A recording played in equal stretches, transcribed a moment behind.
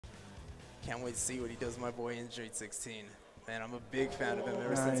Can't wait to see what he does with my boy in Str8. Man, I'm a big fan of him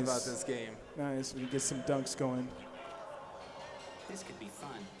ever since about this game. Nice, we get some dunks going. This could be fun.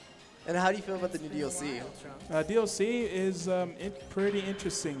 And how do you feel about the new DLC? DLC is pretty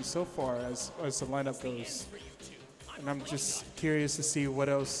interesting so far as the lineup goes. And I'm just curious to see what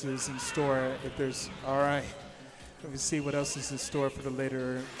else is in store. If there's, all right, let me see what else is in store for the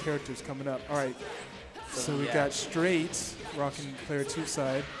later characters coming up. All right, so we got Str8 rocking player 2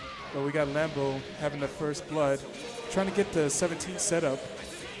 side, but we got Lambo having the first blood, trying to get the 17 setup.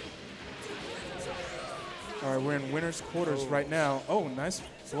 All right, we're in winner's quarters right now. Oh, nice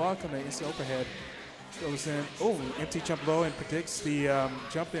block on the instant overhead. Goes in. Oh, empty jump low and predicts the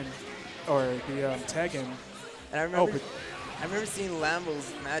jump in, or the tag in. And I remember seeing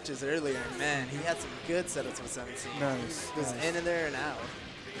Lambo's matches earlier, and man, he had some good setups with 17. Nice. Just in and there and out.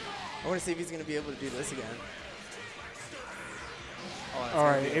 I want to see if he's going to be able to do this again. Oh, all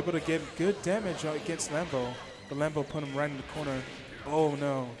right, able to get good damage against Lambo, but Lambo put him right in the corner. Oh,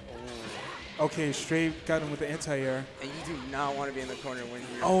 no. Okay, Str8 got him with the anti-air. And you do not want to be in the corner when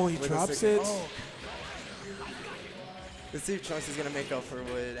you're... Oh, he drops it. Oh. Let's see if Trunks is going to make up for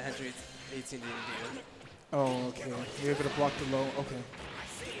what Android 18 didn't do. Oh, okay. You're able to block the low. Okay.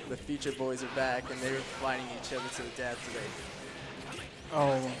 The Future Boys are back, and they're fighting each other to the death today.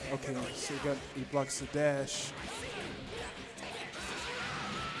 Oh, okay. So he blocks the dash.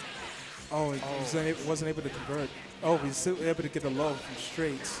 Oh, he wasn't able to convert. Oh, he's still able to get the low from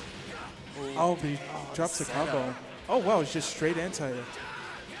Str8. Oh, but he drops the combo. Oh, wow, it's just straight anti-air.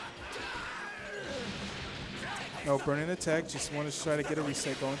 No, burning attack. Just want to try to get a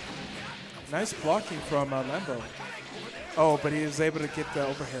reset going. Nice blocking from Lambo. Oh, but he was able to get the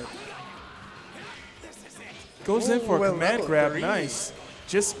overhead. Goes in for a command grab. 3. Nice.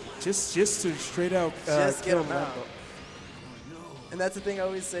 Just to straight out kill Lambo. And that's the thing I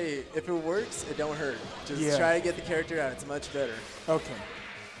always say. If it works, it don't hurt. Just try to get the character out. It's much better. Okay.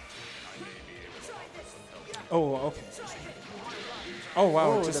 Oh, okay. Oh,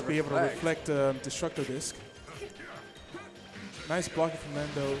 wow. Just be able to reflect Destructo Disc. Nice blocking from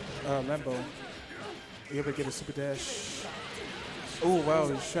Lambo. Able to get a super dash. Oh, wow.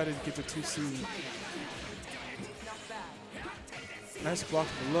 He's trying to get the 2C. Nice block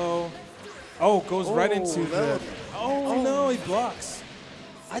below. Oh, goes right into the... Oh, no, he blocks.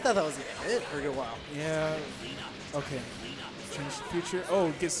 I thought that was going to hit for a good while. Yeah. Okay. Change the future.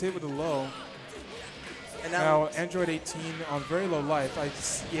 Oh, gets hit with a low. And now Android 18 on very low life.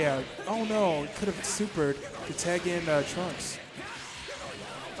 Oh, no. Could have supered to tag in Trunks.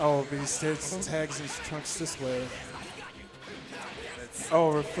 Oh, but he tags his Trunks this way.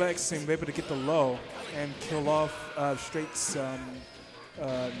 Oh, reflects him, able to get the low and kill off Str8's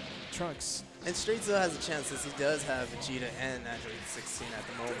Trunks. And Str8 still has a chance since he does have Vegeta and Android 16 at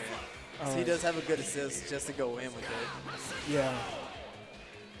the moment. So he does have a good assist just to go in with it. Yeah.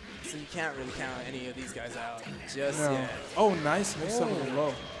 So you can't really count any of these guys out just yet. Oh, nice mix up with the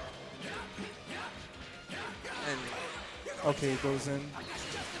low. And okay, it goes in.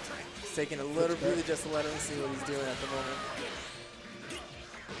 He's taking a little breather just to let him see what he's doing at the moment.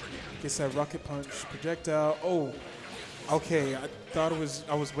 Gets that rocket punch projectile. Oh, okay. I thought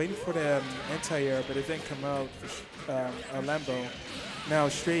I was waiting for the anti-air, but it didn't come out for Lambo. Now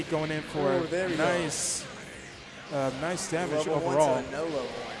Str8 going in for nice damage overall.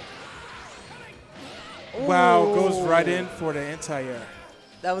 Wow, goes right in for the anti-air.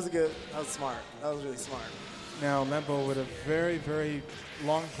 That was smart. That was really smart. Now Lambo with a very, very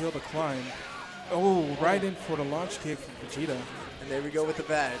long hill to climb. Oh, right in for the launch kick from Vegeta. And there we go with the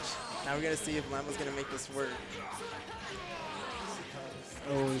badge. Now we're going to see if Lambo's going to make this work.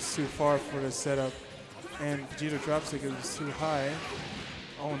 Oh, it's too far for the setup. And Vegeta drops it because it's too high.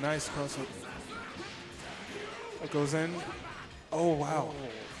 Oh, nice cross-up. It goes in. Oh, wow.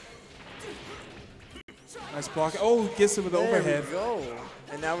 Nice block. Oh, gets it with the overhead. There we go.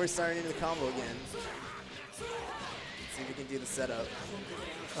 And now we're starting the combo again. Let's see if we can do the setup.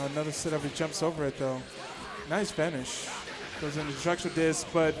 Another setup. He jumps over it, though. Nice finish. Goes into Destructo Disc,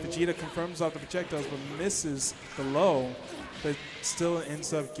 but Vegeta confirms off the projectiles, but misses the low, but still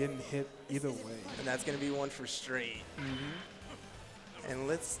ends up getting hit either way. And that's going to be one for Str8. And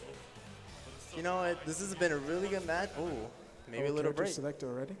let's, you know what, this has been a really good match. Oh, maybe a little break. Select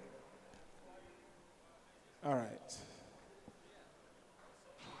already. All right.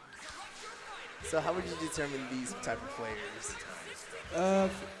 So how would you determine these type of players?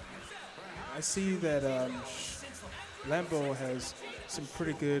 I see that Lambo has some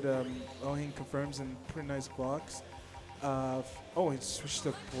pretty good, he confirms and pretty nice blocks. Oh, he switched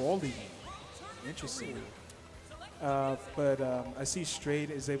to Broly. Interesting. But I see Str8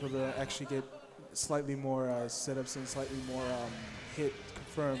 is able to actually get slightly more setups and slightly more hit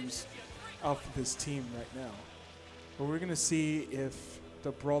confirms off of his team right now. But we're going to see if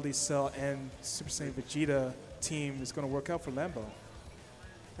the Brawly Cell and Super Saiyan Vegeta team is going to work out for Lambo.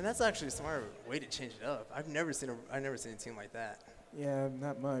 And that's actually a smart way to change it up. I've never seen a team like that. Yeah,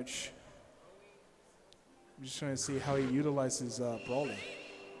 not much. I'm just trying to see how he utilizes Brawly.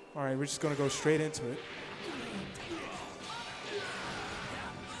 All right, we're just going to go straight into it.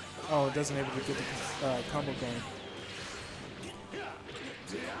 Oh, it doesn't able to get the combo going.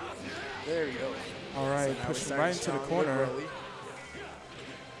 There you go. All right, So push him right into the corner. Early.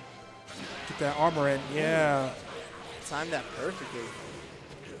 Get that armor in, yeah. Timed that perfectly.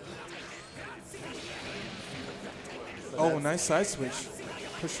 So Oh, nice side switch.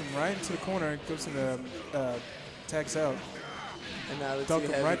 Push him right into the corner, goes in the tags out. And now the Dunk two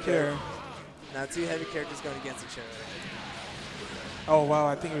him heavy right there. Now two heavy characters going against each other. Oh, wow,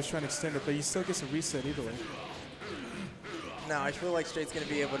 I think he was trying to extend it, but he still gets a reset either way. Now I feel like Str8's going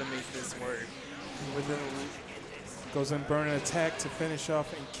to be able to make this work. Within Goes in, burn an attack to finish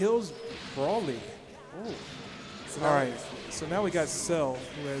off and kills Brawly. Ooh. So All right, so now we got Cell,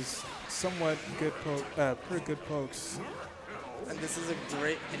 who has somewhat good pretty good pokes. And this is a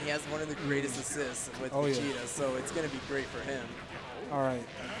great, and he has one of the greatest assists with Vegeta, so it's going to be great for him. All right.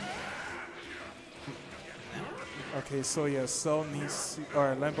 Okay, so yeah, Cell needs,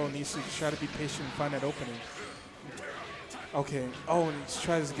 or Lambo needs to try to be patient and find that opening. Okay, oh, and he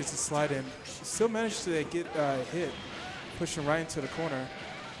tries to get the slide in. Still managed to get hit, pushing right into the corner.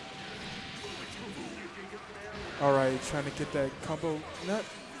 All right, trying to get that combo.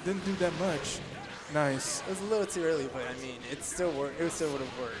 Didn't do that much. Nice. It was a little too early, but I mean, it still would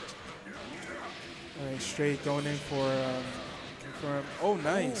have worked. All right, Str8 going in for confirm. Oh,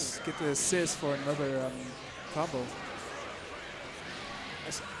 nice. Get the assist for another combo.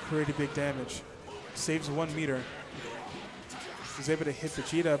 That's pretty big damage. Saves 1 meter. He's able to hit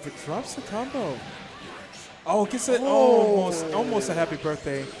Vegeta, but drops the combo. Oh, gets it. Oh, almost a happy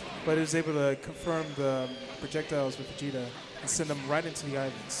birthday, but is able to confirm the projectiles with Vegeta and send them right into the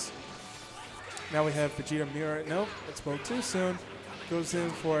islands. Now we have Vegeta mirror. Nope, it spoke too soon. Goes in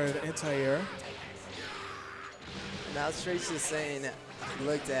for an anti-air. Now Str8's just saying,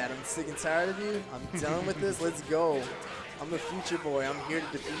 look, Dad, I'm sick and tired of you. I'm done with this. Let's go. I'm the future boy. I'm here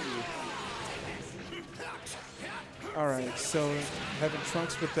to defeat you. All right, so having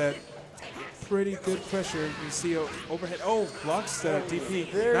Trunks with that pretty good pressure. You see overhead. Oh, blocks the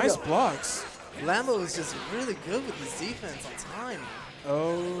DP. Nice blocks. Lambo is just really good with his defense on time.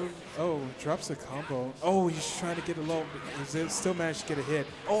 Oh, drops a combo. Oh, he's trying to get a low. He still managed to get a hit.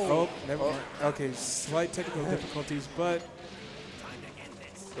 Oh, never mind. Okay, slight technical difficulties, but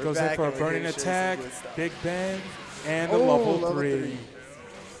goes in for a burning attack, big bang, and a level 3.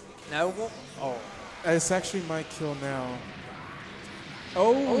 Now, it's actually my kill now.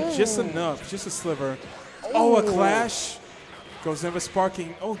 Oh, just enough, just a sliver. Oh, a clash. Goes in for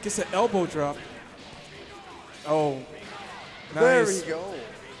sparking. Oh, gets an elbow drop. Oh, nice. There we go.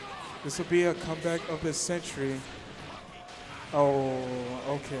 This will be a comeback of the century. Oh,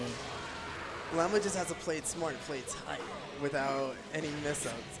 okay. Lambo just has to play it smart and play it tight without any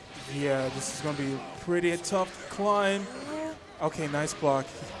mess-ups. Yeah, this is going to be pretty tough climb. Okay, nice block.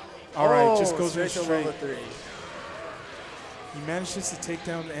 All right, just goes in straight. Level 3. He manages to take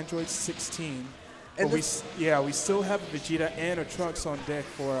down Android 16. And but we still have Vegeta and a Trunks on deck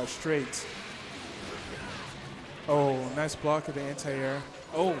for Str8. Oh, nice block of the anti-air.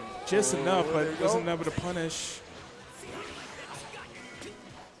 Oh, just enough, but wasn't able to punish.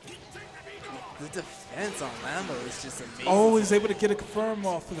 The defense on Lambo is just amazing. Oh, he's able to get a confirm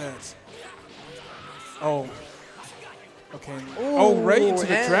off of that. Oh. Okay. Oh, right into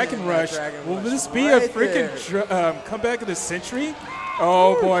the Dragon Rush. Will this be a freaking comeback of the century?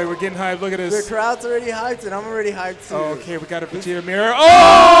 Oh, boy, we're getting hyped. Look at this. The crowd's already hyped, and I'm already hyped, too. Okay, we got a Vegeta mirror.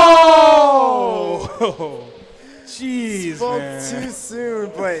 Oh! Jeez, man. Spoke too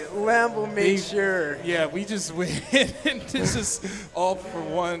soon, but Lambo made sure. Yeah, we just win. This is all for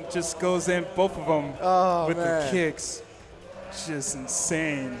one. Just goes in, both of them with the kicks. Just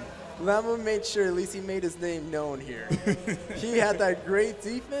insane. Lambo made sure at least he made his name known here. He had that great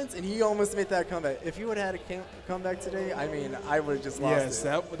defense, and he almost made that comeback. If he would have had a comeback today, I mean, I would have just lost it. Yes,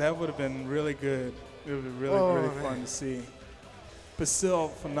 that would have been really good. It would have been really fun to see. But still,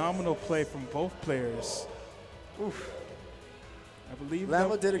 phenomenal play from both players. Oof. I believe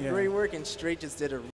Lambo did a great work, and Str8 just did a